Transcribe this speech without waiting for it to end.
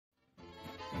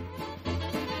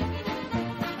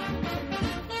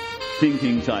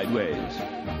Thinking Sideways.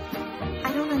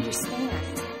 I don't understand.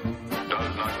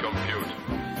 Does not compute.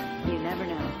 You never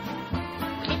know.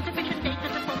 Insufficient data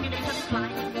to formulate a reply.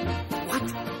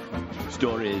 What?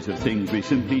 Stories of things we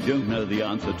simply don't know the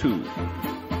answer to.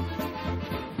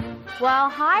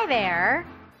 Well, hi there.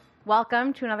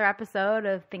 Welcome to another episode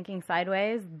of Thinking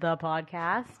Sideways, the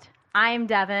podcast. I'm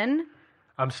Devin.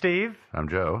 I'm Steve. I'm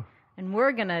Joe. And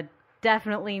we're going to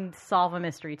definitely solve a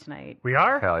mystery tonight. We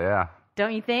are? Hell yeah.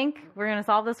 Don't you think we're going to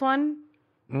solve this one?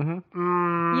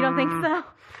 Mm-hmm. You don't think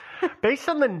so? Based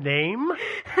on the name,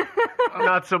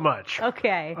 not so much.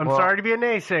 Okay. I'm sorry to be a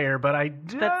naysayer, but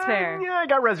That's fair. Yeah, I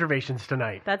got reservations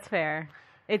tonight. That's fair.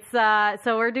 It's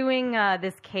so we're doing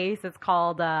this case. It's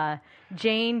called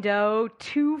Jane Doe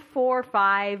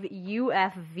 245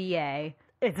 UFVA.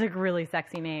 It's a really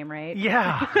sexy name, right?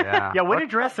 Yeah. Yeah. Yeah, way to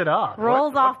dress it up.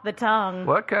 Rolls off the tongue.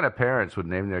 What kind of parents would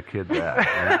name their kid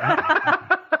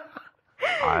that?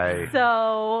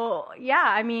 So, yeah,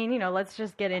 I mean, let's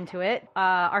just get into it.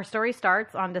 Our story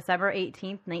starts on December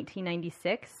 18th,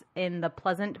 1996 in the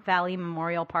Pleasant Valley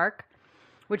Memorial Park,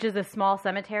 which is a small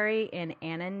cemetery in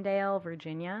Annandale,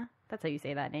 Virginia. That's how you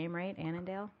say that name, right?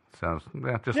 Annandale? Sounds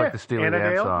just like the Steely Dan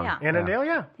Annandale? song. Yeah. Annandale,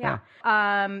 yeah.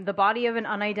 Yeah. The body of an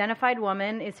unidentified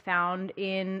woman is found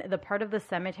in the part of the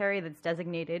cemetery that's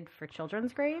designated for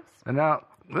children's graves. And now,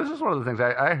 this is one of the things,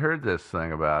 I heard this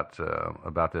thing about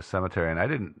this cemetery, and I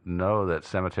didn't know that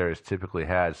cemeteries typically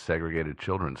had segregated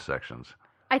children's sections.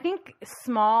 I think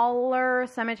smaller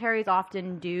cemeteries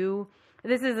often do.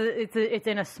 It's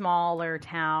in a smaller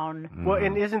town. Well,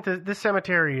 and isn't this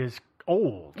cemetery is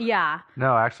old? Yeah.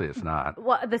 No, actually, it's not.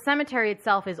 Well, the cemetery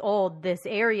itself is old. This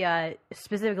area,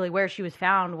 specifically where she was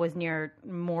found, was near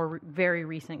very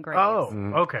recent graves. Oh,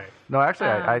 okay. No, actually,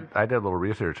 I did a little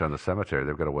research on the cemetery.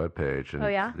 They've got a webpage. And Oh,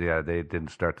 yeah? Yeah, they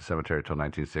didn't start the cemetery until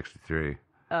 1963.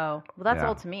 Oh, well, that's Yeah.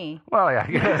 old to me. Well, yeah.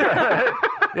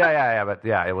 yeah, but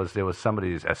yeah, it was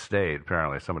somebody's estate.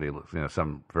 Apparently,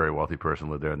 some very wealthy person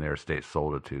lived there, and their estate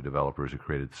sold it to developers who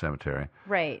created the cemetery.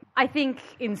 Right. I think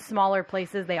in smaller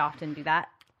places they often do that.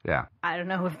 Yeah. I don't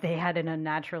know if they had an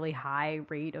unnaturally high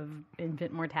rate of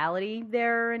infant mortality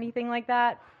there or anything like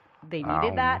that. They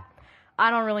needed that. I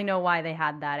don't really know why they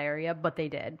had that area, but they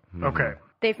did. Okay.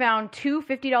 They found two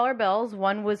 $50 bills.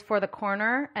 One was for the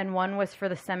coroner and one was for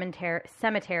the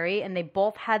cemetery, and they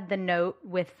both had a note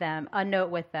with them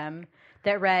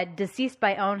that read, "Deceased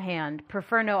by own hand.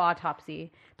 Prefer no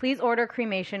autopsy. Please order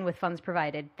cremation with funds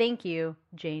provided. Thank you,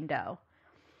 Jane Doe."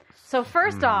 So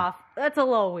first off, that's a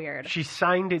little weird. She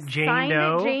signed it Jane Signed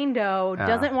Doe. it Jane Doe,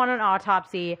 doesn't want an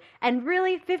autopsy, and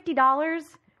really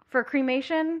 $50 for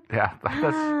cremation? Yeah,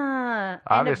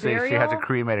 obviously she hasn't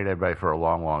cremated everybody for a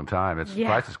long, long time. The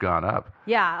price has gone up.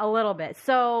 Yeah, a little bit.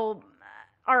 So,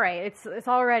 all right, it's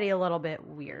already a little bit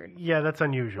weird. Yeah, that's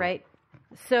unusual. Right?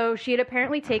 So she had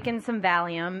apparently taken some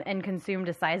Valium and consumed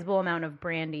a sizable amount of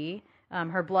brandy.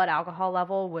 Her blood alcohol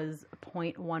level was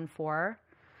 0.14.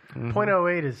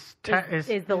 0.08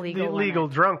 is the legal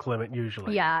limit. drunk limit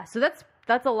usually. Yeah, so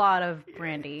that's a lot of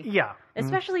brandy. Yeah.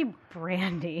 Especially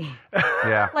brandy.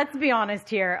 Yeah. Let's be honest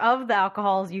here. Of the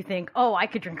alcohols, you think, oh, I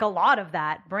could drink a lot of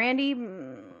that. Brandy,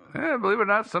 Yeah, believe it or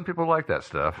not, some people like that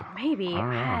stuff. maybe.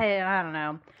 I don't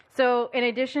know. So in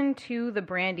addition to the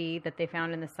brandy that they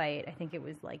found in the site, I think it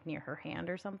was like near her hand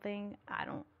or something.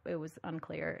 It was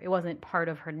unclear. It wasn't part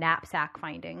of her knapsack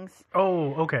findings.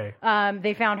 Oh, okay.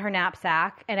 They found her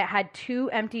knapsack, and it had 2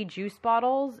 empty juice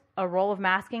bottles, a roll of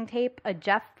masking tape, a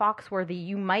Jeff Foxworthy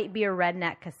You Might Be a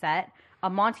Redneck cassette, a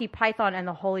Monty Python and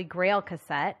the Holy Grail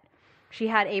cassette. She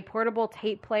had a portable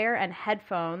tape player and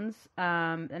headphones,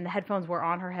 and the headphones were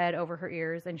on her head over her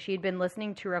ears, and she had been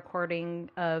listening to a recording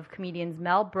of comedians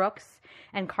Mel Brooks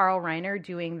and Carl Reiner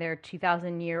doing their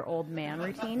 2,000-year-old man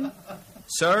routine.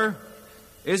 Sir,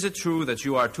 is it true that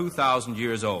you are 2,000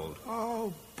 years old?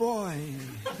 Oh, boy.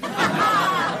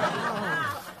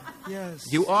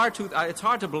 Yes. You are it's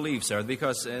hard to believe, sir,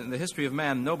 because in the history of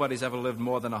man, nobody's ever lived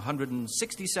more than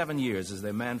 167 years, as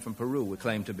the man from Peru would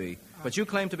claim to be. But you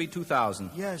claim to be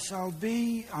 2,000. Yes,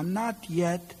 I'm not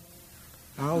yet.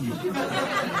 I'll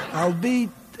be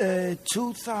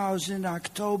 2000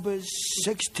 October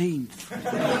 16th.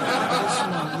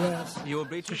 Yes. You will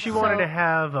be. So she wanted to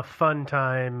have a fun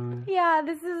time. Yeah,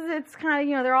 it's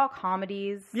kind of, they're all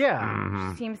comedies.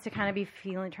 Yeah. She seems to kind of be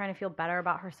trying to feel better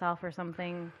about herself or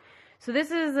something. So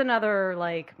this is another,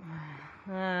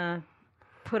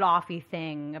 put-offy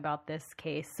thing about this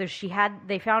case. So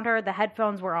they found her, the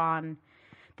headphones were on,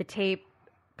 the tape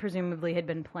presumably had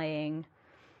been playing,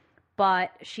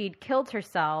 but she'd killed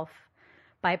herself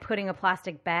by putting a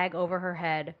plastic bag over her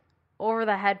head, over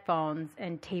the headphones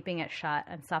and taping it shut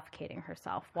and suffocating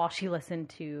herself while she listened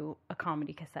to a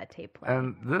comedy cassette tape play.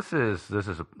 And that's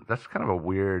kind of a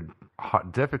weird,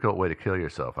 difficult way to kill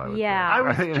yourself, I would think. I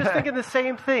was just thinking the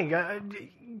same thing.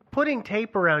 Putting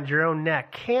tape around your own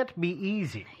neck can't be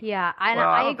easy. Yeah,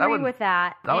 I agree with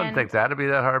that. I wouldn't think that'd be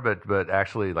that hard, but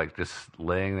actually, like, just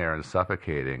laying there and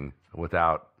suffocating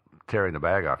without tearing the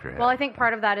bag off your head. Well, I think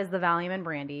part of that is the Valium and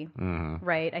brandy,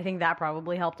 right? I think that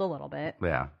probably helped a little bit.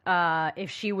 Yeah.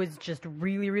 If she was just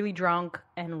really, really drunk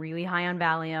and really high on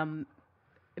Valium,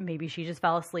 maybe she just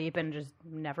fell asleep and just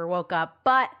never woke up.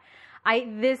 But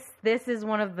this is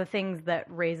one of the things that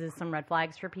raises some red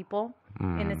flags for people.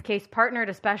 In this case, partnered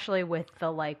especially with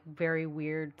the like very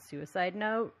weird suicide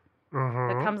note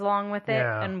that comes along with it.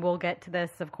 Yeah. And we'll get to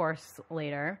this, of course,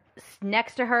 later.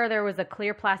 Next to her, there was a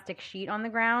clear plastic sheet on the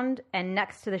ground. And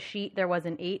next to the sheet, there was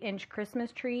an 8-inch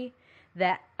Christmas tree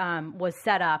that was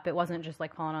set up. It wasn't just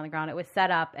like falling on the ground. It was set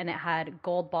up, and it had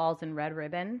gold balls and red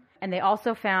ribbon. And they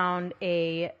also found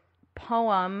a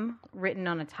poem written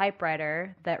on a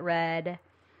typewriter that read,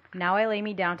 "Now I lay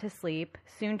me down to sleep,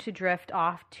 soon to drift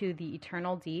off to the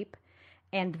eternal deep.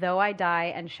 And though I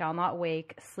die and shall not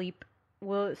wake, sleep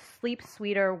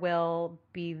sweeter will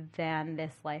be than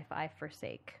this life I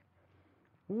forsake."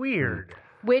 Weird.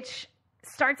 Which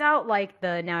starts out like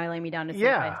the "Now I lay me down to sleep,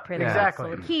 I pray that exactly.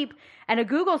 soul would keep." And a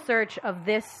Google search of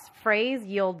this phrase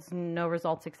yields no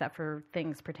results except for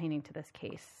things pertaining to this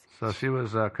case. So she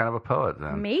was kind of a poet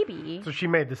then. Maybe. So she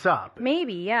made this up.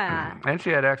 Maybe, yeah. And she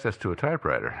had access to a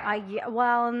typewriter.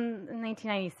 Well, in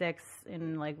 1996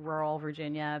 in like rural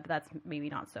Virginia, but that's maybe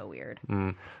not so weird.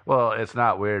 Well, it's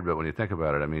not weird, but when you think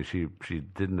about it, I mean, she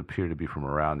didn't appear to be from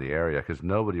around the area because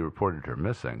nobody reported her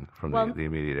missing from the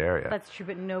immediate area. That's true,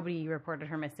 but nobody reported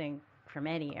her missing from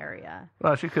any area.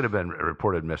 Well, she could have been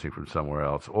reported missing from somewhere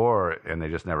else, and they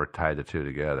just never tied the two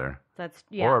together.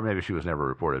 Or maybe she was never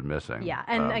reported missing. Yeah,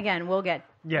 and again, we'll get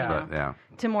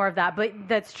to more of that. But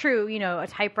that's true. A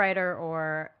typewriter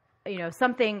or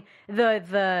something.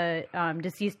 The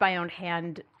deceased by own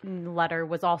hand letter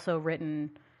was also written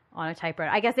on a typewriter.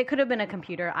 I guess it could have been a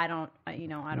computer. I don't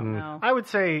know. I would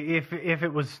say if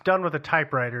it was done with a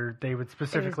typewriter, they would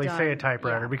specifically say a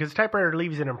typewriter because a typewriter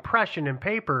leaves an impression in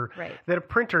paper that a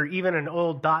printer, even an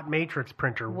old dot matrix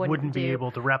printer, wouldn't be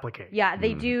able to replicate. Yeah,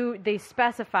 they do. They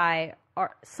specify,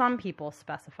 or some people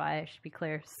specify, I should be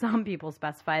clear, some people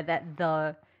specify that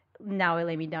the "Now I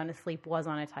lay me down to sleep" was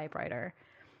on a typewriter.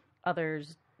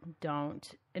 Others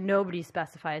don't. And nobody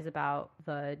specifies about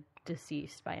the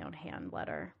deceased by own hand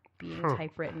letter being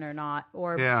typewritten or not,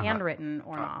 or handwritten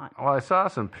or not. Well, I saw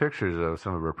some pictures of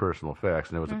some of her personal effects,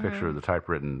 and there was a picture of the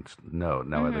typewritten note,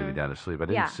 "Now I lay me down to sleep." I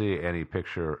didn't see any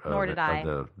picture of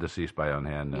the deceased by own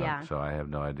hand note, so I have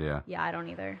no idea. Yeah, I don't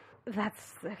either.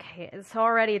 That's okay. So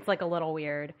already it's like a little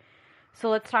weird.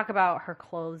 So let's talk about her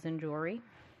clothes and jewelry.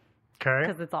 Okay.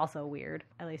 Because it's also weird.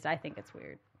 At least I think it's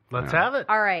weird. Let's have it.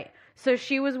 All right. So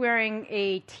she was wearing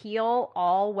a teal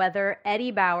all-weather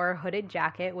Eddie Bauer hooded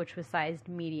jacket, which was sized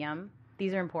medium.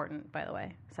 These are important, by the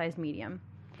way. Sized medium.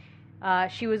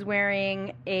 She was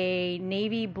wearing a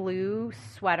navy blue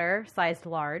sweater, sized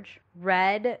large. A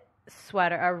red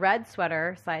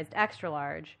sweater, sized extra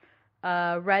large.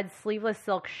 A red sleeveless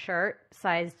silk shirt,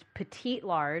 sized petite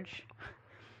large.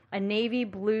 A navy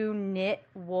blue knit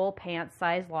wool pants,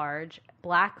 size large,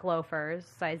 black loafers,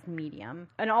 size medium.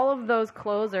 And all of those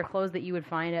clothes are clothes that you would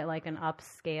find at like an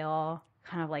upscale,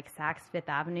 kind of like Saks Fifth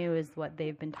Avenue is what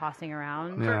they've been tossing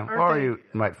around. Yeah, or you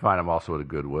might find them also at a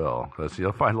Goodwill, because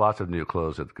you'll find lots of new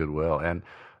clothes at the Goodwill. And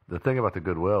the thing about the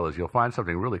Goodwill is you'll find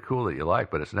something really cool that you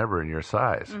like, but it's never in your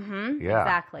size. Mm-hmm, yeah.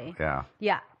 Exactly. Yeah.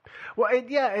 Yeah. Well,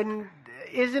 and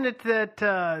isn't it that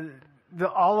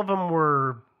all of them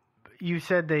were... You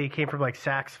said they came from like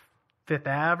Saks Fifth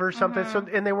Ave or something, so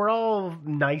and they were all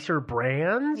nicer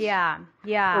brands? Yeah,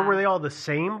 yeah. Or were they all the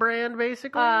same brand,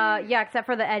 basically? Yeah, except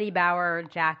for the Eddie Bauer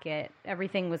jacket.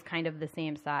 Everything was kind of the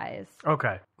same size.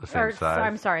 Okay. The same size?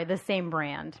 I'm sorry, the same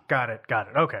brand. Got it,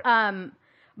 okay.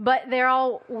 But they're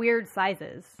all weird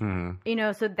sizes.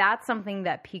 Mm-hmm. So that's something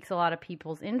that piques a lot of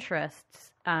people's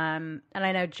interests. And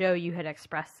I know, Joe, you had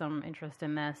expressed some interest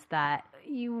in this, that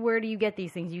where do you get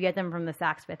these things? You get them from the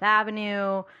Saks Fifth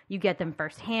Avenue, you get them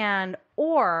firsthand,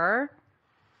 or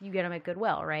you get them at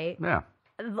Goodwill, right? Yeah.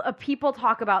 People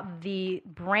talk about the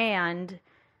brand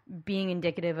being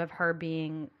indicative of her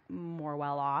being more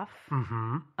well off.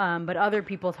 Mm-hmm. But other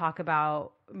people talk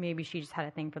about maybe she just had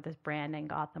a thing for this brand and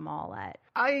got them all at...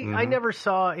 I never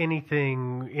saw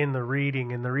anything in the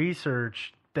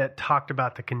research that talked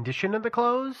about the condition of the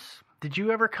clothes. Did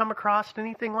you ever come across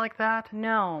anything like that?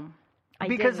 No.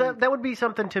 Because that would be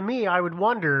something to me. I would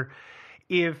wonder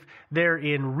if they're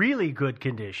in really good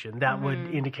condition, that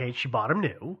would indicate she bought them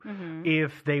new.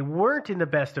 If they weren't in the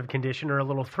best of condition or a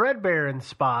little threadbare in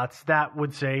spots, that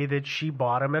would say that she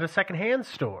bought them at a secondhand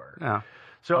store. Yeah.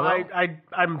 So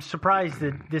I'm surprised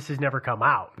that this has never come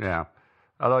out. Yeah.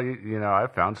 Although, I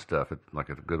found stuff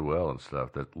at Goodwill and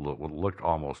stuff that looked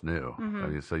almost new. I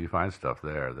mean, so you find stuff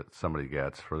there that somebody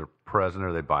gets for their present,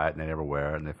 or they buy it and they never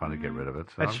wear it and they finally get rid of it.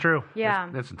 So That's true. Yeah.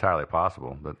 It's entirely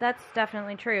possible. But that's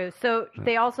definitely true. So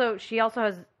she also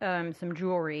has some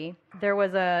jewelry. There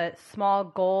was a small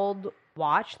gold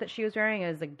watch that she was wearing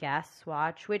as a Guess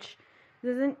watch, which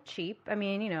isn't cheap. I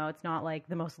mean, it's not like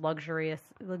the most luxurious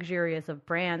of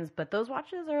brands, but those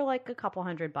watches are like a couple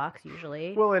 $100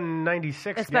 usually. Well, in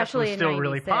 96, especially Guess was still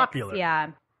really popular. Yeah.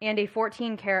 And a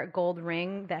 14-karat gold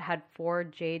ring that had 4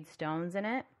 jade stones in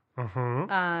it.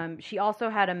 She also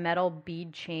had a metal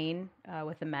bead chain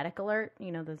with a medic alert,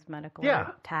 those medical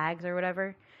alert tags or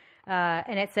whatever.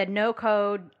 And it said no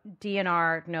code,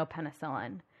 DNR, no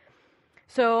penicillin.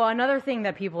 So another thing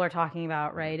that people are talking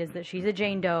about, right, is that she's a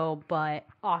Jane Doe, but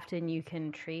often you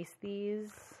can trace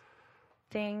these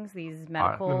things, these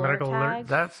medical tags.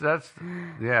 That's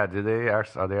yeah.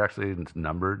 Are they actually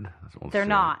numbered? They're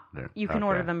not. You can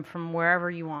order them from wherever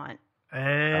you want.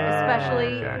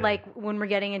 Especially like when we're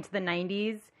getting into the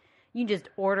 90s, you just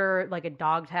order like a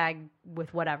dog tag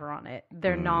with whatever on it.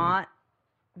 They're not.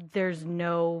 There's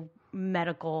no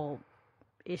medical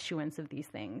issuance of these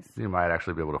things. You might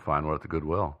actually be able to find one at the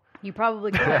Goodwill. You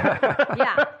probably could.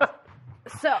 Yeah.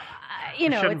 So,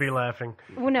 you shouldn't be laughing.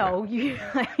 Well, no.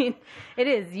 I mean, it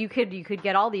is. You could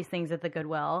get all these things at the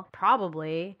Goodwill,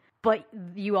 probably, but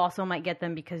you also might get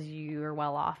them because you're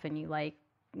well off and you like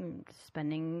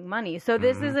spending money. So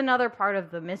this is another part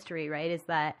of the mystery, right? Is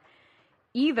that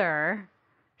either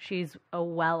she's a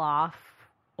well-off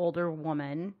older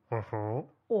woman,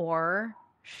 or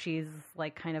she's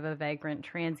like kind of a vagrant,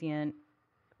 transient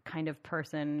kind of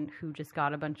person who just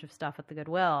got a bunch of stuff at the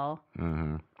Goodwill.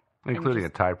 Including a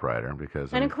typewriter,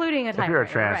 because including a typewriter.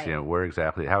 If you're a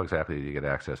transient, how exactly do you get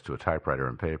access to a typewriter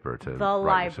and paper to the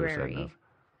library?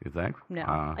 You think? No,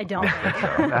 I don't. No,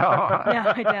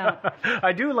 I don't.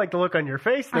 I do like the look on your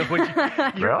face, though.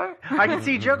 Really? I can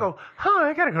see Joe go,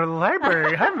 I got to go to the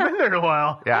library. I haven't been there in a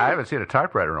while. Yeah, I haven't seen a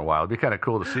typewriter in a while. It'd be kind of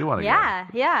cool to see one again.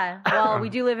 Yeah. Well, we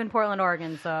do live in Portland,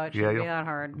 Oregon, so it shouldn't be that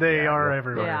hard. They are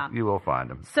everywhere. Yeah. You will find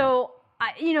them. So,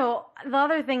 the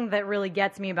other thing that really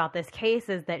gets me about this case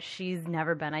is that she's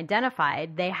never been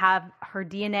identified. They have her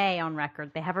DNA on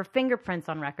record. They have her fingerprints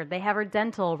on record. They have her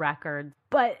dental records.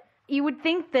 But you would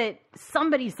think that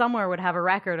somebody somewhere would have a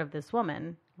record of this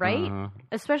woman, right?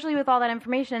 Especially with all that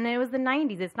information. And it was the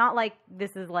 90s. It's not like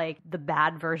this is like the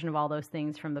bad version of all those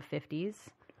things from the 50s,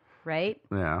 right?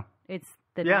 Yeah. It's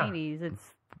the 90s. It's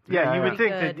you would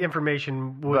think that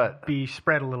information would be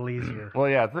spread a little easier. Well,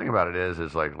 yeah, the thing about it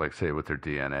is like say with their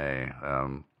DNA,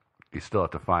 you still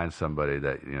have to find somebody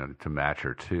that, to match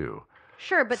her to.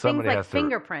 Sure, but Somebody things like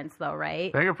fingerprints, though,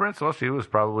 right? Fingerprints? Well, she was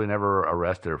probably never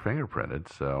arrested or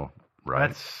fingerprinted, so, right?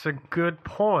 That's a good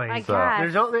point. I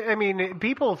guess.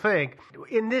 People think,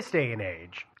 in this day and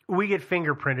age, we get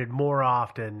fingerprinted more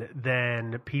often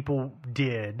than people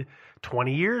did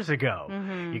 20 years ago.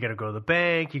 You got to go to the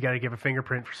bank, you got to give a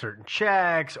fingerprint for certain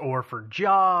checks or for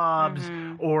jobs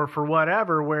or for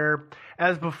whatever, where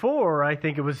as before, I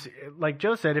think it was, like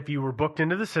Joe said, if you were booked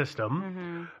into the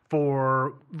system for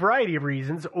a variety of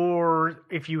reasons, or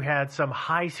if you had some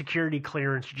high security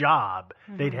clearance job,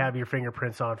 they'd have your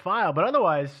fingerprints on file, but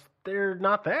otherwise they're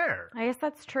not there. I guess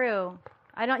that's true.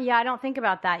 I don't think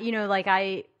about that.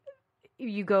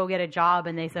 You go get a job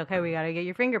and they say, okay, we got to get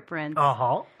your fingerprints.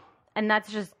 And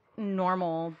that's just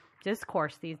normal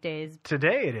discourse these days.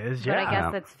 Today it is, But I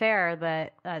guess it's fair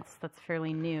that that's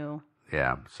fairly new.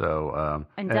 Yeah. So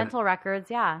and dental records,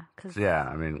 unless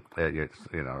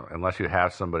you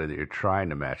have somebody that you're trying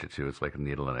to match it to, it's like a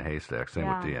needle in a haystack. Same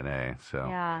with DNA.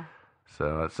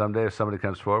 So someday if somebody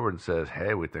comes forward and says,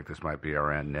 "Hey, we think this might be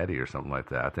our Aunt Nettie" or something like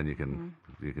that, then you can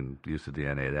use the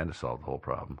DNA then to solve the whole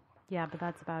problem. Yeah, but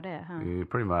that's about it, huh?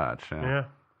 Pretty much. Yeah.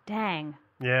 Dang.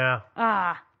 Yeah.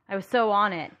 I was so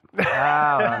on it. No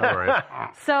worries.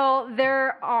 So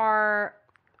there are...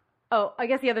 Oh, I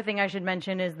guess the other thing I should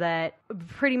mention is that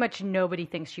pretty much nobody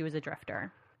thinks she was a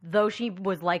drifter. Though she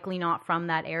was likely not from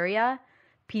that area,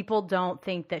 people don't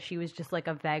think that she was just like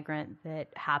a vagrant that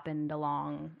happened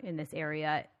along in this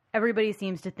area. Everybody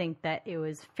seems to think that it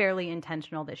was fairly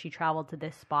intentional that she traveled to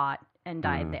this spot and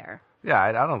died there. Yeah,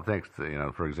 I don't think,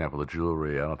 for example, the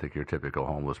jewelry, I don't think your typical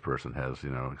homeless person has,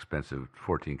 expensive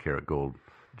 14-karat gold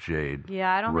jade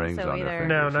I don't think rings so on either. their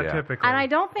fingers. No, not typically. And I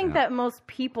don't think that most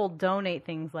people donate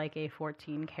things like a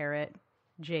 14-karat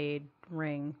jade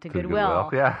ring to Goodwill.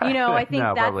 Yeah. I think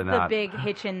No, that's probably the not. big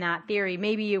hitch in that theory.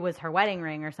 Maybe it was her wedding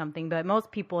ring or something, but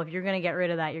most people, if you're going to get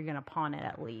rid of that, you're going to pawn it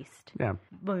at least. Yeah.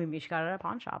 Well, maybe she got it at a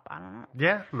pawn shop. I don't know.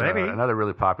 Yeah, maybe. Another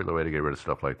really popular way to get rid of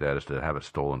stuff like that is to have it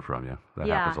stolen from you. That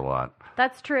happens a lot.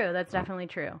 That's true. That's definitely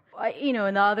true.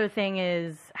 And the other thing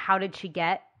is, how did she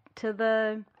get to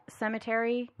the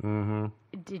cemetery? Mm-hmm.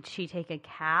 Did she take a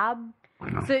cab?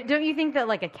 So don't you think that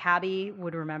like a cabbie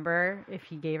would remember if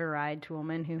he gave a ride to a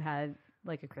woman who had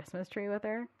like a Christmas tree with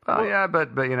her? Oh yeah,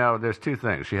 but there's two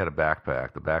things. She had a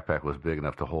backpack. The backpack was big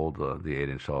enough to hold the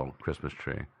 8-inch tall Christmas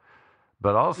tree.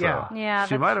 But also,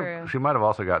 she might have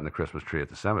also gotten the Christmas tree at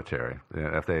the cemetery.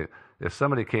 If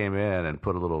somebody came in and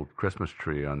put a little Christmas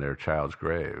tree on their child's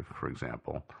grave, for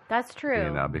example. That's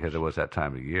true. Because it was that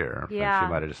time of year. Yeah.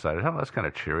 She might have decided, that's kind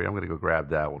of cheery. I'm going to go grab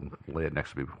that one, lay it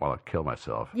next to me while I kill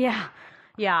myself. Yeah.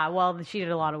 Yeah, well, she did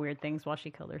a lot of weird things while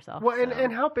she killed herself. Well,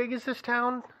 and how big is this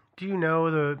town? Do you know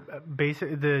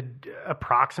the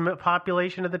approximate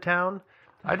population of the town?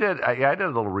 I did. I did a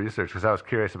little research because I was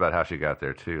curious about how she got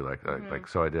there too.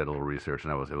 So I did a little research,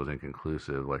 and it was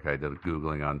inconclusive. Like I did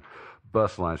Googling on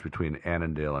bus lines between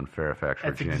Annandale and Fairfax,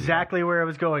 That's Virginia. exactly where I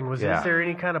was going. Is there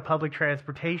any kind of public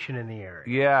transportation in the area?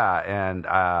 Yeah, and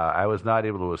I was not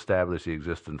able to establish the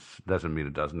existence. Doesn't mean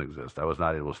it doesn't exist. I was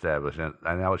not able to establish, and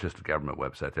that was just a government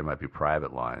website. There might be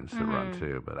private lines that run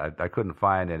too, but I couldn't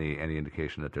find any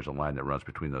indication that there's a line that runs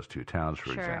between those two towns,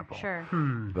 for example. Sure.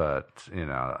 But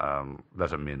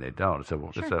doesn't mean they don't. It's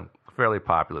a fairly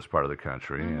populous part of the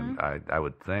country, and I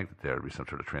would think that there would be some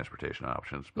sort of transportation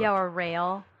options. But or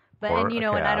rail. But and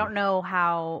I don't know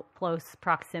how close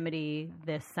proximity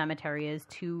this cemetery is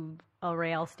to a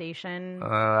rail station.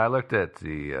 I looked at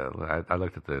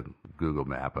the Google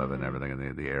map of it and everything,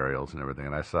 and the aerials and everything,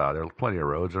 and I saw there are plenty of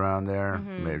roads around there,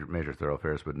 major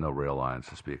thoroughfares, but no rail lines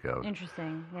to speak of.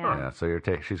 Interesting. Yeah. So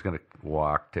she's going to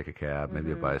walk, take a cab,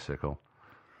 maybe a bicycle.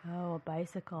 Oh, a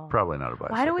bicycle. Probably not a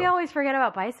bicycle. Why do we always forget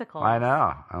about bicycles? I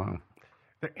know.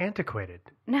 They're antiquated.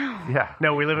 No. Yeah.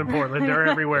 No, we live in Portland. They're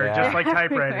everywhere, just like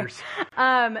typewriters.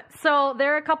 So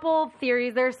there are a couple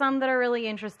theories. There are some that are really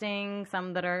interesting,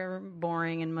 some that are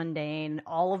boring and mundane.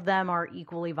 All of them are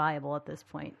equally viable at this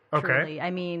point. Okay. Truly.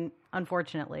 I mean,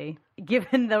 unfortunately,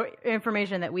 given the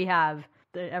information that we have,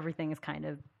 everything is kind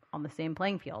of on the same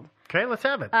playing field. Okay, let's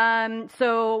have it.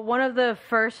 So one of the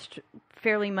first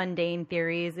fairly mundane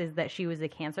theories is that she was a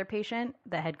cancer patient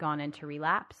that had gone into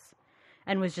relapse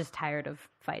and was just tired of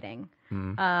fighting.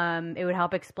 It would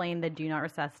help explain the do not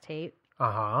resuscitate.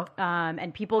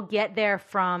 And people get there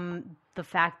from the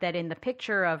fact that in the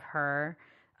picture of her,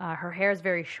 her hair is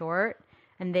very short,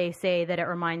 and they say that it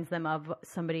reminds them of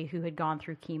somebody who had gone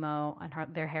through chemo and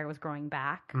their hair was growing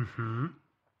back.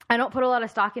 I don't put a lot of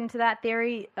stock into that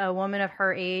theory. A woman of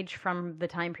her age from the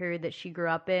time period that she grew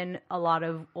up in, a lot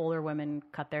of older women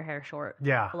cut their hair short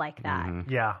like that.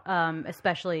 Yeah.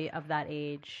 Especially of that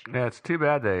age. Yeah, it's too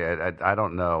bad I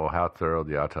don't know how thorough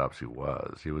the autopsy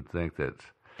was. You would think that...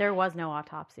 There was no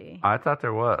autopsy. I thought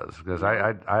there was, because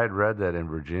I had read that in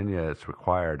Virginia it's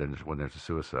required when there's a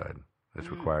suicide. It's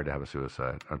required to have a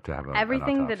suicide, or to have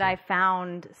Everything an that I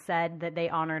found said that they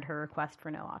honored her request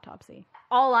for no autopsy.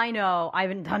 All I know, I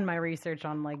haven't done my research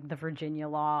on like the Virginia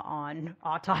law on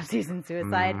autopsies and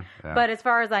suicide, but as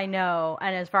far as I know,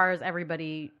 and as far as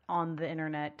everybody on the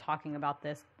internet talking about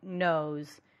this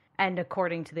knows, and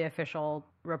according to the official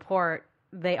report,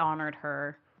 they honored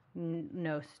her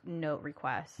no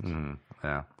request.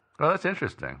 Yeah. Well, that's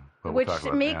interesting. But Which we'll talk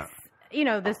about makes...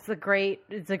 this is a great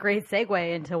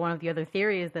segue into one of the other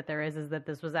theories that there is that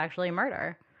this was actually a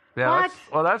murder. Yeah,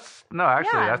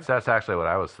 that's actually what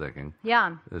I was thinking.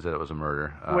 Yeah. Is that it was a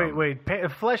murder.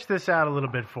 Wait, flesh this out a little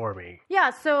bit for me. Yeah,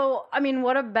 so, I mean,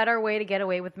 what a better way to get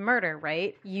away with murder,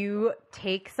 right? You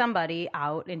take somebody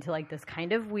out into, like, this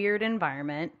kind of weird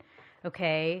environment,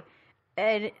 okay?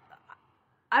 And...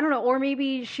 I don't know, or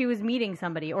maybe she was meeting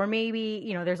somebody, or maybe,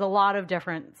 there's a lot of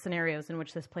different scenarios in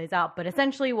which this plays out. But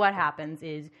essentially what happens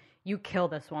is you kill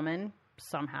this woman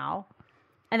somehow,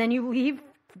 and then you leave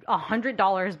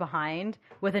 $100 behind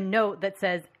with a note that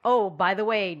says, oh, by the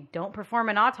way, don't perform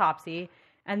an autopsy.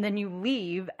 And then you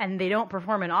leave, and they don't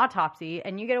perform an autopsy,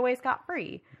 and you get away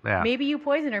scot-free. Yeah. Maybe you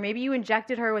poisoned her. Maybe you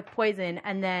injected her with poison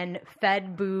and then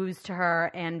fed booze to her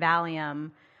and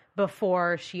Valium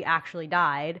before she actually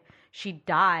died. She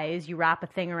dies, you wrap a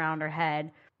thing around her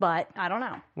head, but I don't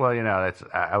know. Well,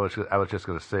 I was just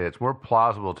going to say it's more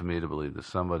plausible to me to believe that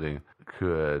somebody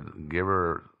could give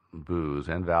her booze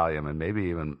and Valium, and maybe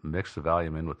even mix the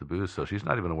Valium in with the booze, so she's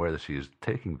not even aware that she's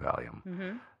taking Valium.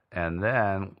 Mm-hmm. And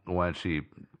then when she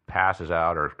passes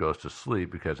out or goes to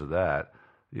sleep because of that,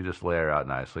 you just lay her out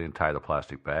nicely and tie the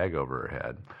plastic bag over her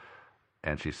head,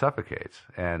 and she suffocates.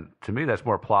 And to me, that's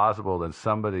more plausible than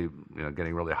somebody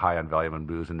getting really high on Valium and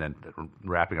booze and then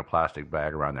wrapping a plastic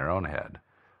bag around their own head.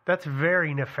 That's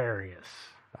very nefarious.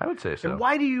 I would say so. And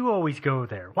why do you always go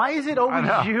there? Why is it always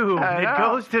you that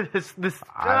goes to this?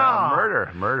 Murder.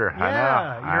 Yeah,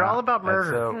 I know. you're all about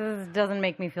murder. So, This doesn't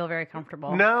make me feel very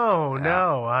comfortable. No.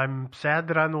 I'm sad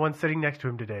that I'm the one sitting next to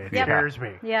him today. It scares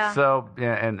me. Yeah. So,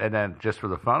 and then just for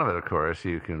the fun of it, of course,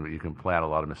 you can plant a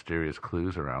lot of mysterious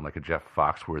clues around, like a Jeff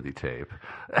Foxworthy tape.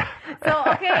 So,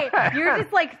 okay, you're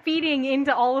just like feeding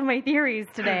into all of my theories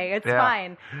today. It's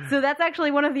fine. So that's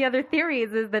actually one of the other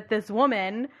theories, is that this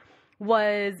woman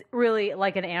was really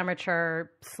like an amateur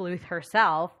sleuth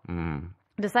herself,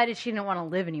 decided she didn't want to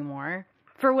live anymore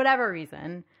for whatever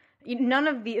reason. None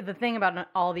of the thing about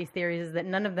all these theories is that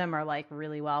none of them are like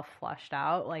really well fleshed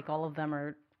out. Like all of them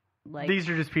are like, these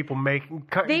are just people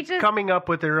coming up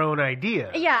with their own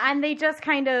ideas. Yeah, and they just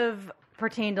kind of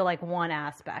pertain to like one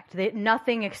aspect.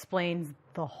 Nothing explains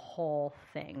the whole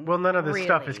thing. Well, none of this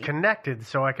stuff is connected,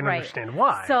 so I can understand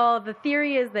why. So the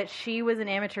theory is that she was an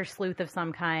amateur sleuth of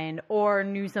some kind, or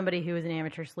knew somebody who was an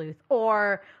amateur sleuth,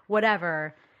 or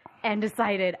whatever, and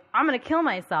decided, I'm going to kill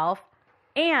myself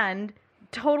and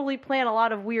totally plan a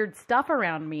lot of weird stuff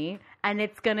around me, and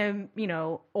it's going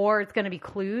to, or it's going to be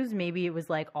clues. Maybe it was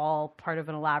like all part of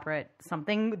an elaborate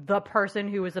something. The person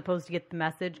who was supposed to get the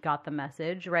message got the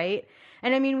message, right?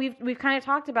 And I mean, we've kind of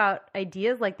talked about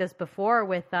ideas like this before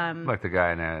with like the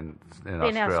guy in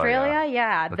Australia,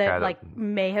 yeah, that like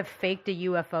may have faked a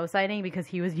UFO sighting because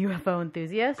he was a UFO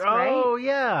enthusiast, right? Oh,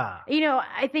 yeah.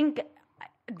 I think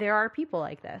there are people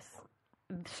like this,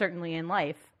 certainly in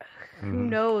life. Who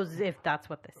knows if that's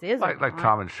what this is? Like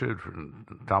Tom and Shoot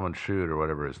or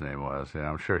whatever his name was. Yeah,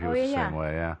 I'm sure he was the same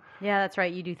way. Yeah. Yeah, that's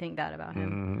right. You do think that about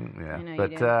him. Yeah. I know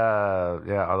But you do.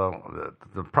 although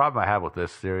the problem I have with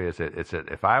this theory is that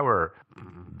if I were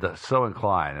so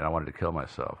inclined and I wanted to kill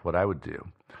myself, what I would do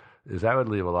is I would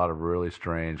leave a lot of really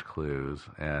strange clues,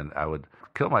 and I would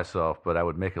kill myself, but I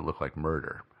would make it look like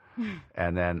murder.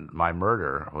 And then my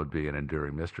murder would be an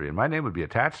enduring mystery, and my name would be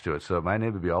attached to it, so my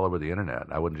name would be all over the internet.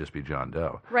 I wouldn't just be John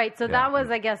Doe. Right, so that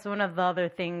was, I guess, one of the other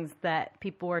things that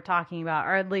people were talking about,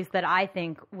 or at least that I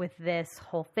think with this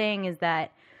whole thing, is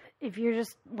that if you're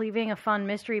just leaving a fun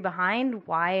mystery behind,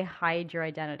 why hide your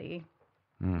identity?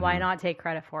 Why not take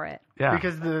credit for it? Yeah.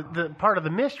 Because the part of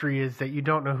the mystery is that you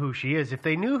don't know who she is. If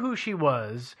they knew who she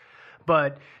was,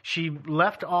 but she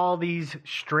left all these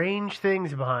strange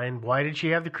things behind. Why did she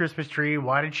have the Christmas tree?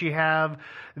 Why did she have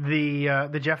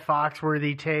the Jeff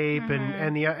Foxworthy tape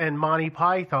and Monty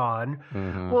Python?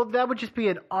 Well, that would just be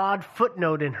an odd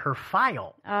footnote in her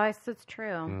file. Oh, it's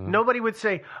true. Nobody would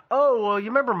say, "Oh, well, you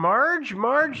remember Marge?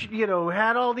 Marge,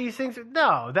 had all these things."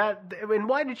 No, and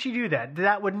why did she do that?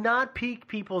 That would not pique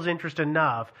people's interest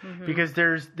enough because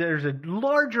there's a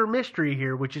larger mystery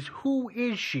here, which is who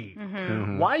is she?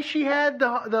 Why she had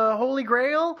the Holy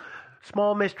Grail?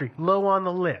 Small mystery, low on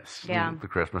the list. Yeah. The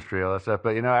Christmas tree, all that stuff.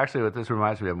 But, actually what this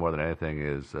reminds me of more than anything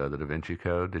is the Da Vinci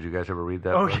Code. Did you guys ever read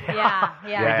that? Oh, book? Yeah.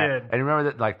 I did. And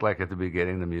remember that, like at the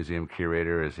beginning, the museum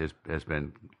curator has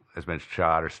been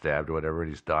shot or stabbed or whatever,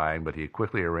 and he's dying, but he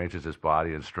quickly arranges his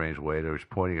body in a strange way. He's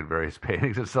pointing at various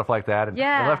paintings and stuff like that, and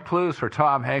left clues for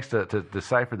Tom Hanks to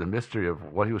decipher the mystery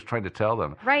of what he was trying to tell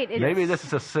them. Right. Maybe this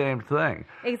is the same thing.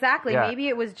 Exactly. Yeah. Maybe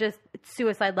it was just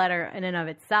suicide letter in and of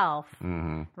itself,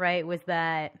 right? Was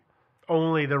that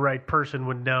only the right person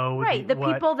would know? Right. The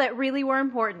people that really were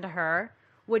important to her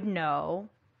would know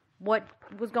what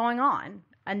was going on,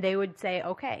 and they would say,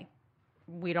 okay,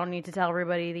 we don't need to tell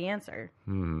everybody the answer.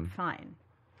 Fine.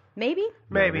 Maybe?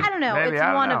 Maybe. I don't know. Maybe, It's I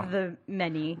don't one know. of the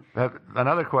many.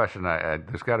 Another question,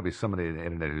 there's got to be somebody on the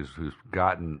internet who's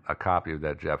gotten a copy of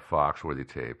that Jeff Foxworthy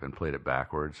tape and played it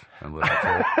backwards and listened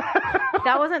to it.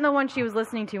 That wasn't the one she was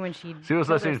listening to when she was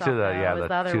listening to the other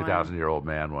 2,000-year-old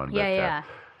man one. Yeah.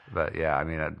 But yeah, I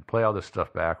mean, I'd play all this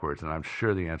stuff backwards, and I'm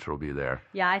sure the answer will be there.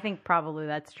 Yeah, I think probably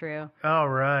that's true. All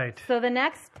right. So the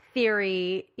next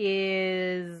theory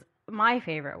is my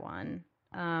favorite one.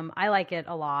 I like it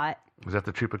a lot. Is that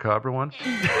the Chupacabra one?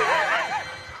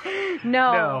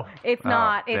 No, it's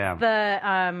not. It's damn.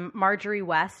 the Marjorie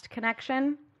West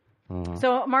connection.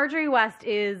 So Marjorie West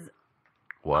is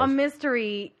a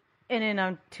mystery in and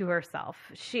unto herself.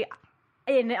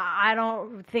 And I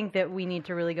don't think that we need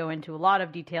to really go into a lot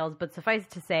of details, but suffice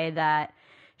to say that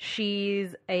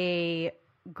she's a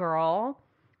girl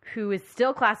who is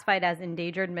still classified as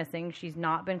endangered missing. She's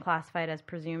not been classified as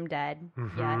presumed dead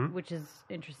yet, which is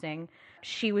interesting.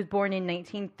 She was born in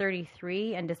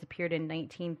 1933 and disappeared in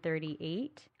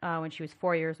 1938 when she was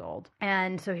 4 years old.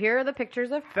 And so here are the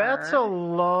pictures of her. That's a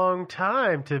long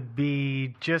time to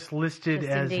be just listed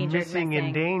as missing,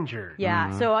 endangered.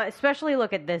 Yeah, so especially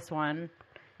look at this one,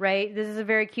 right? This is a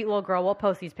very cute little girl. We'll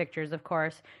post these pictures, of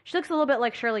course. She looks a little bit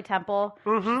like Shirley Temple.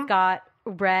 She's got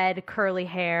red curly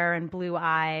hair and blue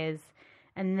eyes.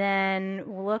 And then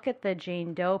look at the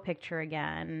Jane Doe picture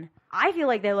again. I feel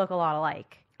like they look a lot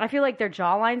alike. I feel like their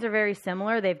jawlines are very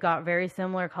similar. They've got very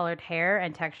similar colored hair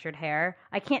and textured hair.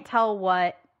 I can't tell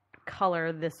what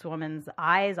color this woman's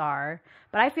eyes are,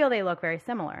 but I feel they look very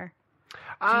similar.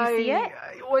 Do you see it?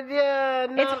 Well, yeah,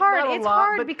 no, it's hard. Not a it's lot,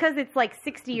 hard because it's like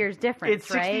 60 years difference. It's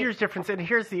 60 years difference, and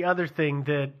here's the other thing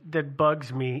that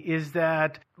bugs me is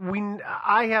that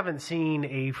I haven't seen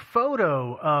a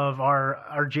photo of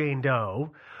our Jane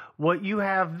Doe. What you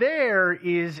have there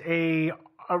is a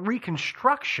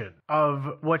reconstruction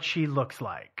of what she looks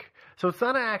like. So it's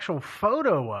not an actual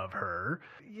photo of her.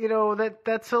 You know, that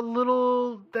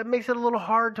makes it a little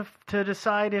hard to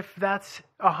decide if that's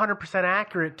 100%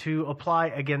 accurate to apply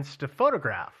against a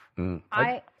photograph. And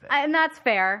that's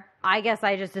fair. I guess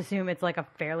I just assume it's like a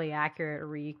fairly accurate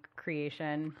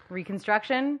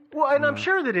reconstruction. Well, and I'm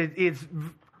sure that it's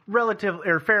relative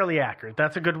or fairly accurate.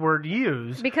 That's a good word to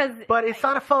use. But it's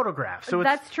not a photograph. So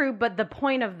that's true. But the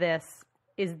point of this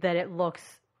is that it looks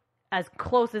as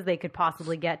close as they could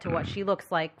possibly get to what she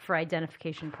looks like for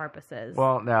identification purposes.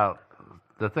 Well, now,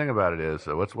 the thing about it is,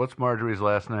 what's Marjorie's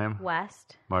last name?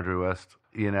 West. Marjorie West.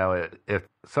 You know, if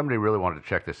somebody really wanted to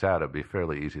check this out, it'd be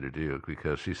fairly easy to do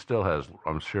because she still has,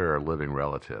 I'm sure, living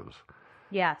relatives.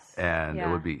 Yes. And it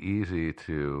would be easy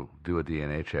to do a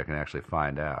DNA check and actually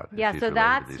find out. Yeah, so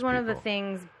that's one of the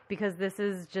things, because this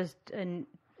is just an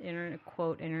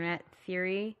internet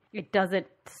theory. It doesn't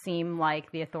seem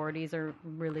like the authorities are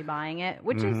really buying it,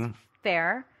 which is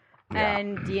fair. Yeah.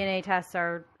 And DNA tests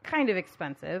are kind of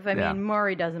expensive. I mean,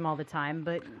 Maury does them all the time,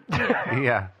 but you know.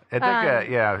 Yeah, I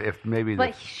think if maybe.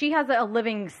 But she has a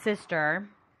living sister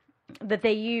that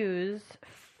they use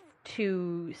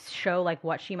to show like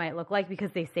what she might look like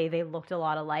because they say they looked a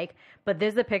lot alike. But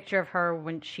there's a picture of her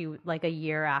when she like a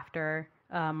year after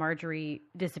Marjorie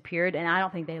disappeared, and I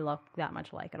don't think they look that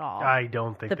much alike at all. I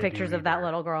don't think the pictures of that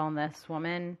little girl and this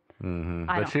woman. I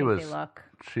don't think they look.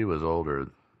 She was older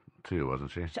too,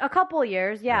 wasn't she? A couple of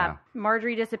years, yeah.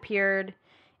 Marjorie disappeared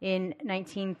in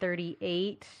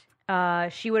 1938.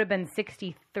 She would have been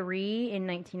 63 in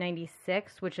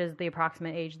 1996, which is the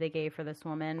approximate age they gave for this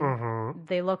woman.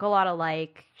 They look a lot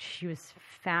alike. She was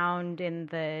found in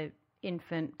the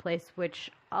infant place, which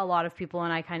a lot of people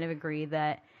and I kind of agree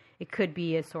that it could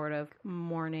be a sort of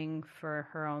mourning for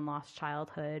her own lost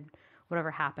childhood, whatever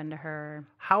happened to her.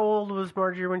 How old was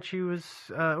Marjorie when she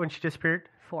disappeared?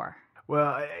 4.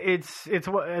 Well, it's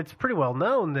pretty well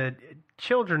known that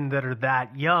children that are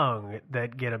that young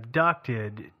that get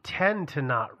abducted tend to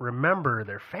not remember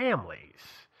their families.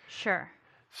 Sure.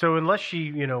 So unless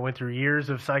she, went through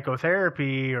years of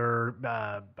psychotherapy or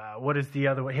what is the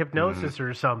other one, hypnosis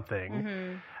or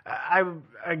something. I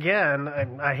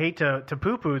hate to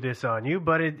poo-poo this on you,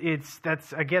 but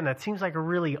that seems like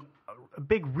a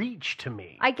big reach to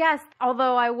me. I guess,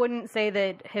 although I wouldn't say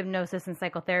that hypnosis and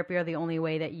psychotherapy are the only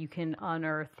way that you can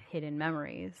unearth hidden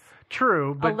memories.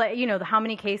 True, but how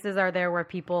many cases are there where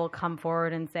people come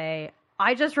forward and say,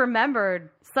 I just remembered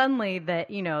suddenly that,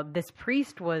 this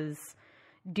priest was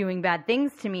doing bad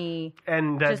things to me,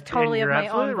 and just totally of my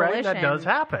own volition. Right. That does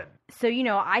happen. So,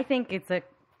 I think it's a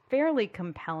fairly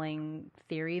compelling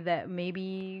theory that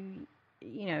maybe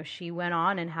she went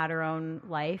on and had her own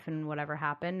life and whatever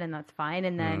happened, and that's fine.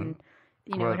 And then,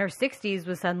 in her 60s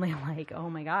was suddenly like, oh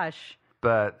my gosh.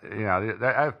 But,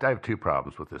 I have 2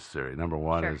 problems with this theory. Number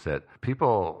one is that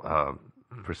people,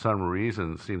 for some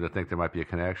reason, seem to think there might be a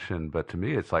connection. But to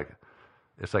me, it's like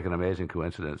an amazing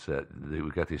coincidence that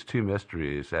we've got these 2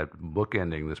 mysteries at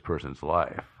bookending this person's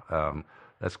life.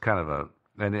 That's kind of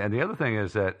and the other thing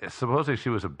is that supposedly she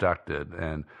was abducted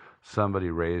and somebody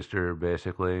raised her,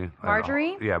 basically.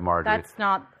 Marjorie? Yeah, Marjorie. That's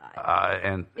not...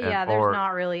 there's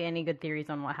not really any good theories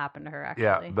on what happened to her, actually.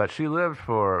 Yeah, but she lived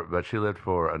for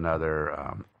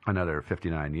another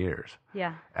 59 years.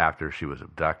 Yeah. After she was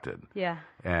abducted. Yeah.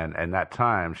 And that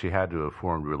time, she had to have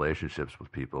formed relationships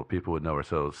with people. People would know her.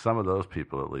 So some of those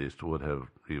people, at least, would have,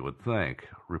 you would think,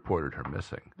 reported her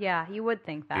missing. Yeah, you would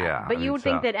think that. Yeah, but you would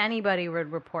think that anybody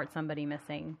would report somebody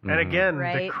missing. And again,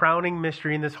 the crowning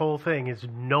mystery in this whole thing is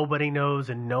nobody knows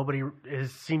and nobody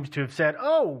seems to have said,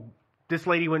 oh, this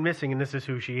lady went missing and this is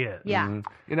who she is. Yeah.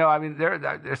 Mm-hmm. You know, I mean,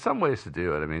 there's some ways to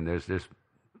do it. I mean,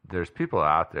 there's people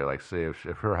out there, like, say,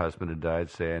 if her husband had died,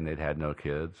 say, and they'd had no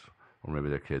kids, or maybe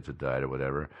their kids had died or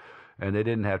whatever, and they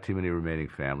didn't have too many remaining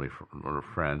family or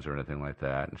friends or anything like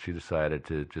that, and she decided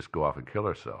to just go off and kill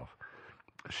herself,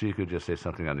 she could just say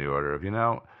something on the order of,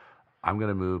 I'm going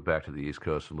to move back to the East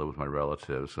Coast and live with my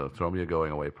relatives, so throw me a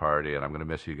going-away party, and I'm going to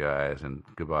miss you guys, and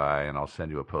goodbye, and I'll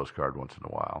send you a postcard once in a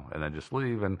while, and then just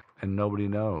leave, and nobody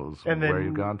knows where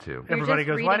you've gone to. Everybody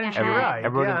goes, why didn't you write?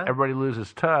 Everybody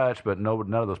loses touch, but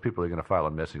none of those people are going to file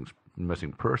a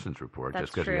missing persons report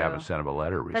just because you haven't sent them a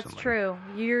letter recently. That's true.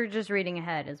 You're just reading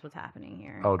ahead is what's happening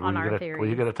here on our theory. Were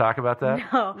you going to talk about that?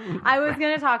 No. I was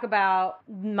going to talk about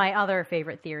my other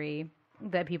favorite theory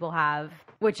that people have,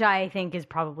 which I think is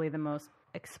probably the most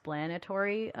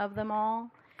explanatory of them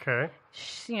all. Okay.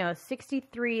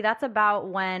 63, that's about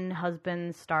when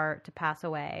husbands start to pass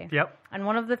away. Yep. And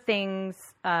one of the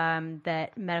things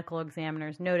that medical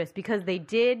examiners noticed, because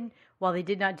while they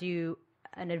did not do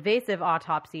an invasive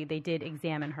autopsy, they did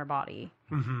examine her body.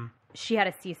 Mm-hmm. She had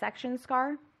a C-section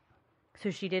scar,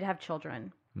 so she did have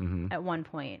children at one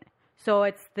point. So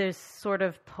it's this sort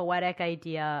of poetic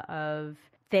idea of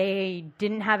they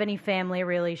didn't have any family,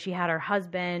 really. She had her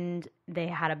husband. They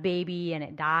had a baby, and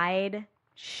it died.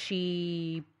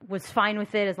 She was fine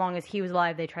with it as long as he was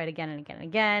alive. They tried again and again and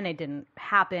again. It didn't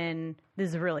happen. This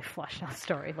is a really fleshed out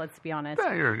story, let's be honest.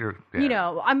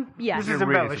 Yeah, This is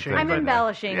embellishing. I'm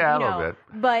embellishing, a little bit.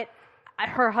 But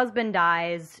her husband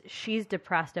dies. She's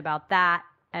depressed about that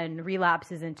and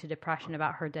relapses into depression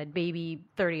about her dead baby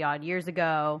 30-odd years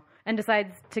ago and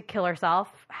decides to kill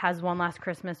herself, has one last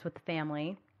Christmas with the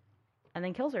family, and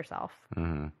then kills herself.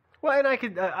 Mm-hmm. Well, and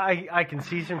I can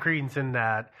see some credence in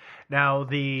that. Now,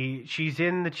 she's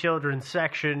in the children's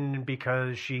section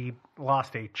because she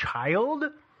lost a child.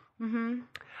 Mm-hmm.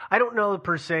 I don't know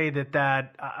per se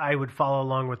that I would follow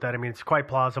along with that. I mean, it's quite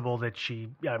plausible that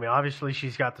obviously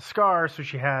she's got the scar, so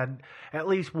she had at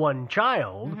least one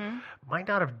child. Mm-hmm. Might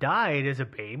not have died as a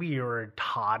baby or a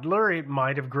toddler. It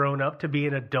might have grown up to be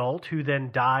an adult who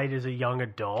then died as a young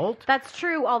adult. That's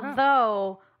true,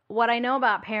 although what I know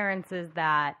about parents is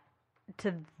that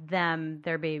to them,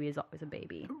 their baby is always a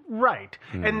baby. Right.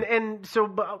 And so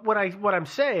what I'm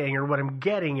saying, or what I'm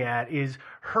getting at, is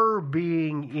her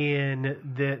being in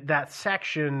that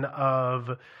section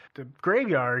of the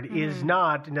graveyard is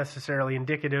not necessarily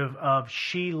indicative of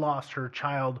she lost her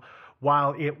child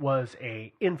while it was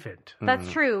a infant.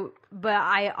 That's true, but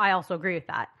I also agree with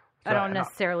that. I don't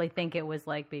necessarily think it was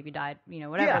like baby died,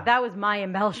 whatever. Yeah. That was my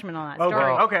embellishment on that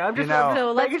story. Okay, I'm just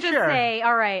so let's just say,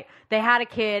 all right, they had a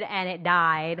kid and it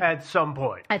died at some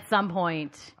point. I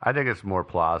think it's more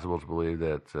plausible to believe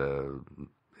that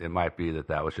it might be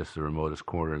that was just the remotest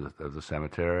corner of the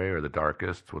cemetery, or the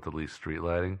darkest with the least street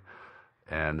lighting,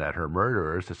 and that her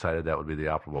murderers decided that would be the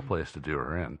optimal place to do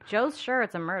her in. Joe's sure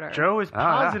it's a murder. Joe is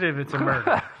positive it's a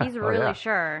murder. He's really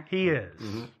sure. He is.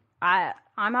 Mm-hmm.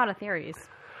 I'm out of theories.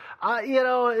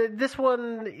 This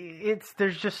one,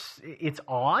 it's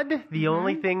odd. The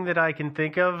only thing that I can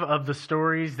think of the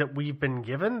stories that we've been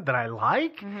given that I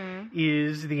like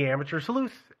is the amateur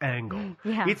sleuth angle.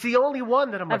 Yeah. It's the only one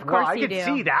that I'm like, well, I could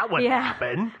see that one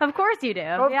happen. Of course you do.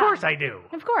 Of course I do.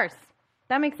 Of course.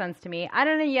 That makes sense to me. I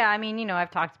don't know. Yeah, I mean,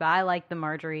 I've talked about, I like the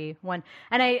Marjorie one.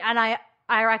 And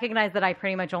I recognize that I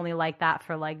pretty much only like that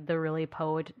for like the really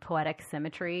poetic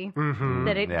symmetry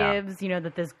that it gives,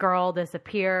 that this girl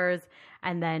disappears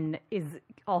and then is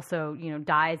also,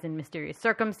 dies in mysterious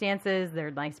circumstances.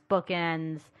 They're nice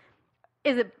bookends.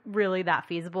 Is it really that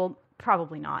feasible?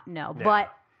 Probably not, no. Yeah.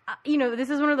 But, this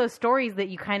is one of those stories that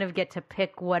you kind of get to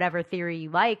pick whatever theory you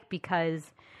like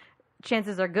because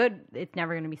chances are good it's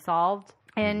never going to be solved.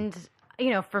 And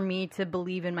for me to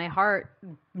believe in my heart,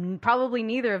 probably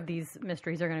neither of these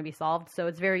mysteries are going to be solved. So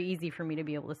it's very easy for me to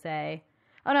be able to say,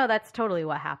 oh, no, that's totally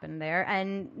what happened there.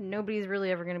 And nobody's really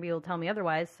ever going to be able to tell me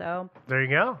otherwise. So there you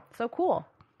go. So cool.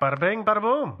 Bada bing, bada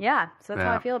boom. Yeah. So that's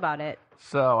how I feel about it.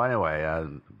 So anyway,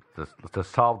 to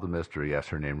solve the mystery, yes,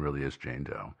 her name really is Jane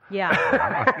Doe.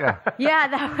 Yeah. Yeah,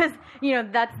 that was,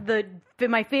 that's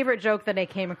my favorite joke that I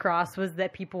came across was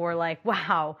that people were like,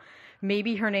 wow,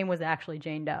 maybe her name was actually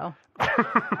Jane Doe.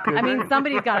 I mean,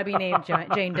 somebody's got to be named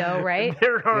Jane Doe, right?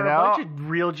 There are a bunch of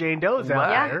real Jane Does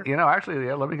out there.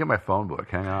 Actually, let me get my phone book.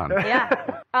 Hang on.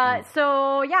 Yeah.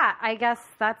 So, I guess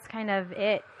that's kind of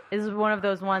it. Is one of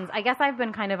those ones. I guess I've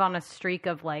been kind of on a streak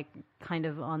of like kind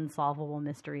of unsolvable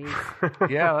mysteries.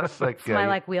 Yeah, that's like it's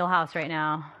my wheelhouse right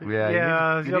now.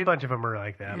 Yeah, a bunch of them are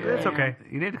like that. But it's okay.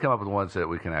 You need to come up with ones that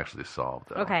we can actually solve,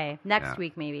 though. Okay, next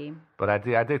week maybe. But I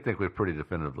did think we've pretty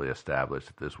definitively established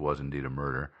that this was indeed a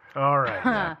murder. All right.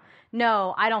 Yeah.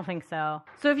 No, I don't think so.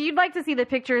 So if you'd like to see the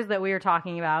pictures that we were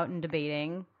talking about and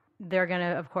debating, they're going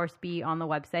to, of course, be on the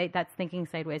website. That's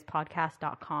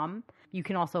thinkingsidewayspodcast.com. You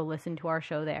can also listen to our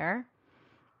show there.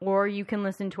 Or you can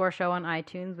listen to our show on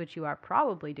iTunes, which you are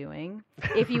probably doing.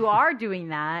 If you are doing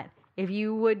that, if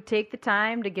you would take the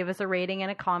time to give us a rating and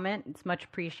a comment, it's much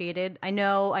appreciated. I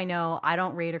know, I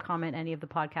don't rate or comment any of the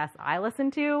podcasts I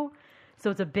listen to, so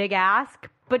it's a big ask,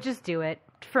 but just do it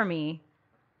for me,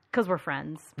 because we're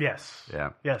friends. Yes. Yeah.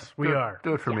 Yes, we are.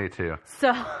 Do it for me, too.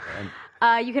 So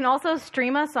you can also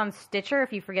stream us on Stitcher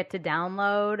if you forget to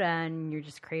download and you're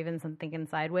just craving some thinking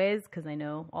sideways, because I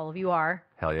know all of you are.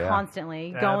 Hell yeah.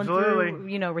 Constantly going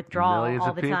Absolutely. through, withdrawal Millions all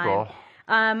of the people.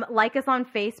 time. Like us on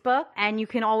Facebook, and you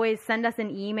can always send us an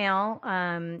email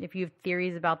if you have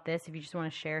theories about this, if you just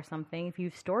want to share something, if you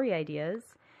have story ideas.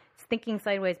 It's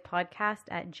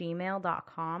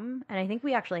thinkingsidewayspodcast@gmail.com. And I think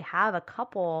we actually have a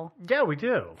couple we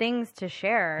do. things to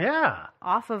share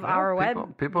off of our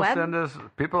People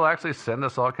actually send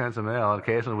us all kinds of mail.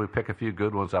 Occasionally we pick a few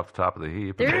good ones off the top of the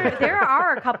heap. There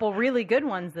are a couple really good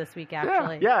ones this week,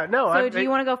 actually. Yeah, no. So do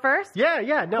you want to go first?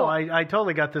 Yeah. No, Cool. I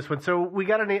totally got this one. So we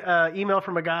got an email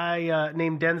from a guy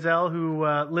named Denzel who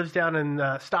lives down in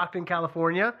Stockton,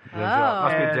 California.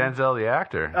 Must be Denzel the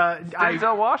actor.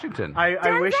 Denzel Washington.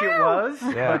 I wish it was,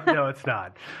 Yeah. but no, it's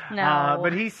not. No.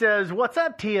 But he says, "What's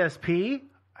up, TSP?"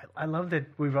 I love that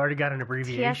we've already got an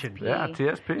abbreviation. TSP. Yeah,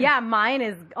 TSP. Yeah, mine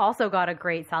has also got a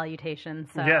great salutation.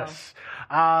 So. Yes,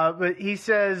 but he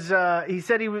says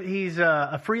he's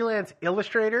a freelance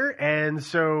illustrator, and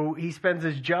so he spends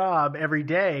his job every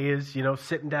day is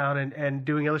sitting down and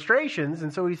doing illustrations,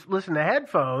 and so he's listening to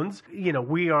headphones.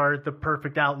 We are the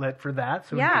perfect outlet for that,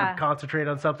 so he can concentrate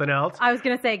on something else. I was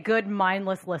gonna say good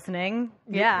mindless listening.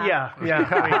 Yeah. Yeah.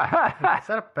 I mean, is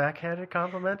that a backhanded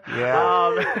compliment?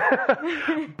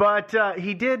 Yeah. But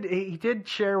he did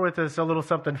share with us a little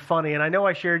something funny, and I know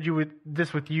I shared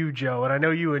this with you, Joe, and I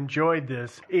know you enjoyed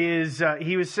this.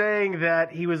 He was saying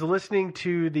that he was listening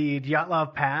to the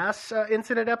Dyatlov Pass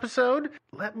incident episode.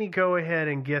 Let me go ahead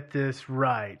and get this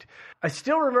right. I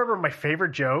still remember my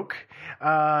favorite joke.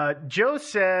 Joe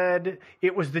said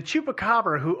it was the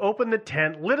chupacabra who opened the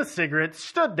tent, lit a cigarette,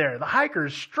 stood there. The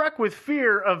hikers, struck with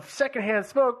fear of secondhand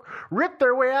smoke, ripped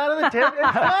their way out of the tent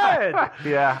and fled.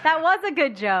 Yeah. That was a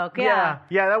good joke. Yeah,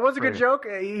 that was a good joke.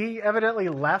 He evidently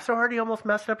laughed so hard he almost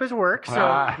messed up his work.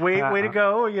 So way to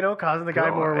go, causing the guy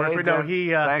more work. But no,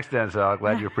 thanks, Denzel.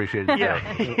 Glad you appreciated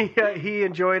it. He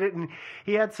enjoyed it, and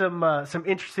he had some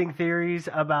interesting theories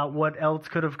about what else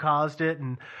could have caused it,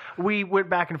 and we went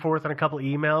back and forth on a couple of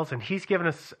emails, and he's given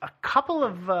us a couple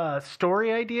of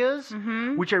story ideas,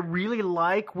 which I really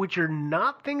like, which are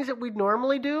not things that we'd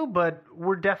normally do, but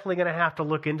we're definitely going to have to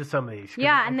look into some of these.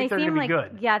 Yeah, and they seem like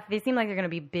good. Yeah, they seem like they're going to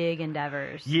be big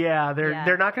endeavors. Yeah,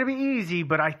 they're not going to be easy,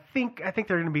 but I think they're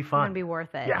going to be fun. It's going to be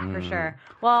worth it. Yeah, for sure.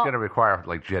 Well, it's going to require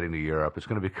jetting to Europe. It's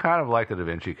going to be kind of like the Da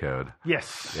Vinci Code.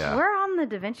 Yes. Yeah. we're on the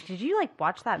Da Vinci. Did you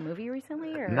watch that movie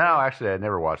recently? Or? No, actually, I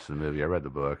never watched the movie. I read the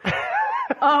book.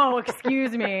 Oh,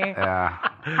 excuse me. Yeah.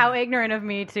 How ignorant of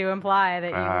me to imply that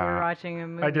you were watching a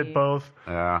movie. I did both.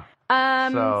 Yeah.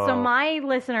 So my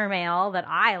listener mail that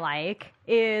I like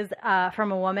is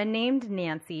from a woman named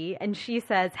Nancy, and she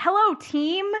says, "Hello,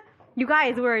 team. You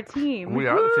guys, we're a team. We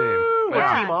are the team.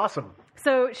 We're team awesome."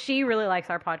 So she really likes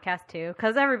our podcast too,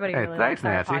 because everybody really likes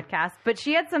our Nancy. podcast. But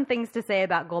she had some things to say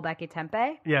about Gulbenkian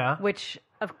Tempe. Yeah. Which,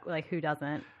 who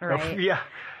doesn't, right? Yeah.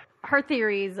 Her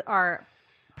theories are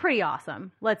pretty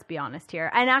awesome. Let's be honest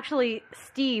here. And actually,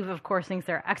 Steve, of course, thinks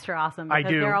they're extra awesome because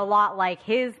they're a lot like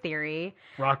his theory.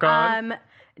 Rock on.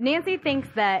 Nancy thinks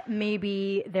that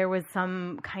maybe there was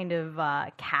some kind of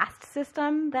caste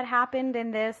system that happened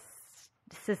in this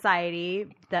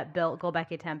society that built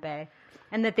Gulbenkian Tempe,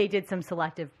 and that they did some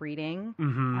selective breeding,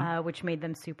 which made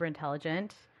them super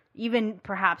intelligent. Even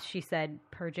perhaps, she said,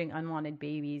 purging unwanted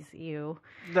babies. Ew.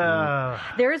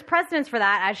 There is precedence for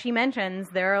that. As she mentions,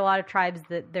 there are a lot of tribes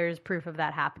that there's proof of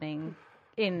that happening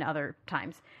in other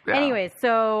times. Yeah. Anyways,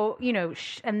 so,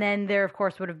 and then there, of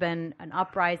course, would have been an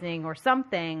uprising or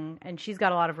something, and she's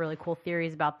got a lot of really cool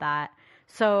theories about that.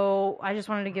 So I just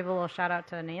wanted to give a little shout out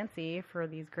to Nancy for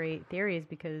these great theories,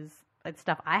 because it's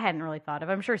stuff I hadn't really thought of.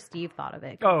 I'm sure Steve thought of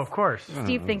it. Oh, of course.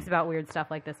 Steve thinks about weird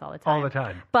stuff like this all the time. All the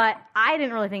time. But I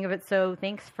didn't really think of it, so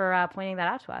thanks for pointing that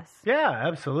out to us. Yeah,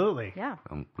 absolutely. Yeah.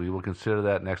 We will consider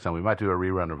that next time. We might do a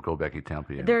rerun of Gulbenkian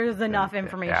Tempe. There's enough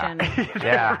information.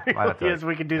 Yeah. Yes,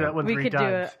 we could do that one three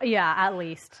times. Yeah, at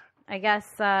least. I guess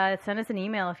send us an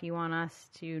email if you want us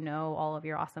to know all of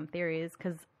your awesome theories,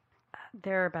 because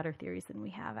There are better theories than we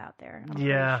have out there. I'm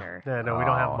yeah. Sure. Yeah, no, we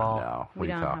don't have them all. No. What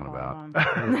We are you don't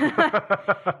talking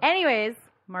about? Anyways,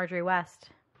 Marjorie West.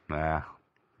 Nah,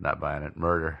 not buying it.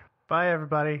 Murder. Bye,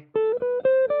 everybody.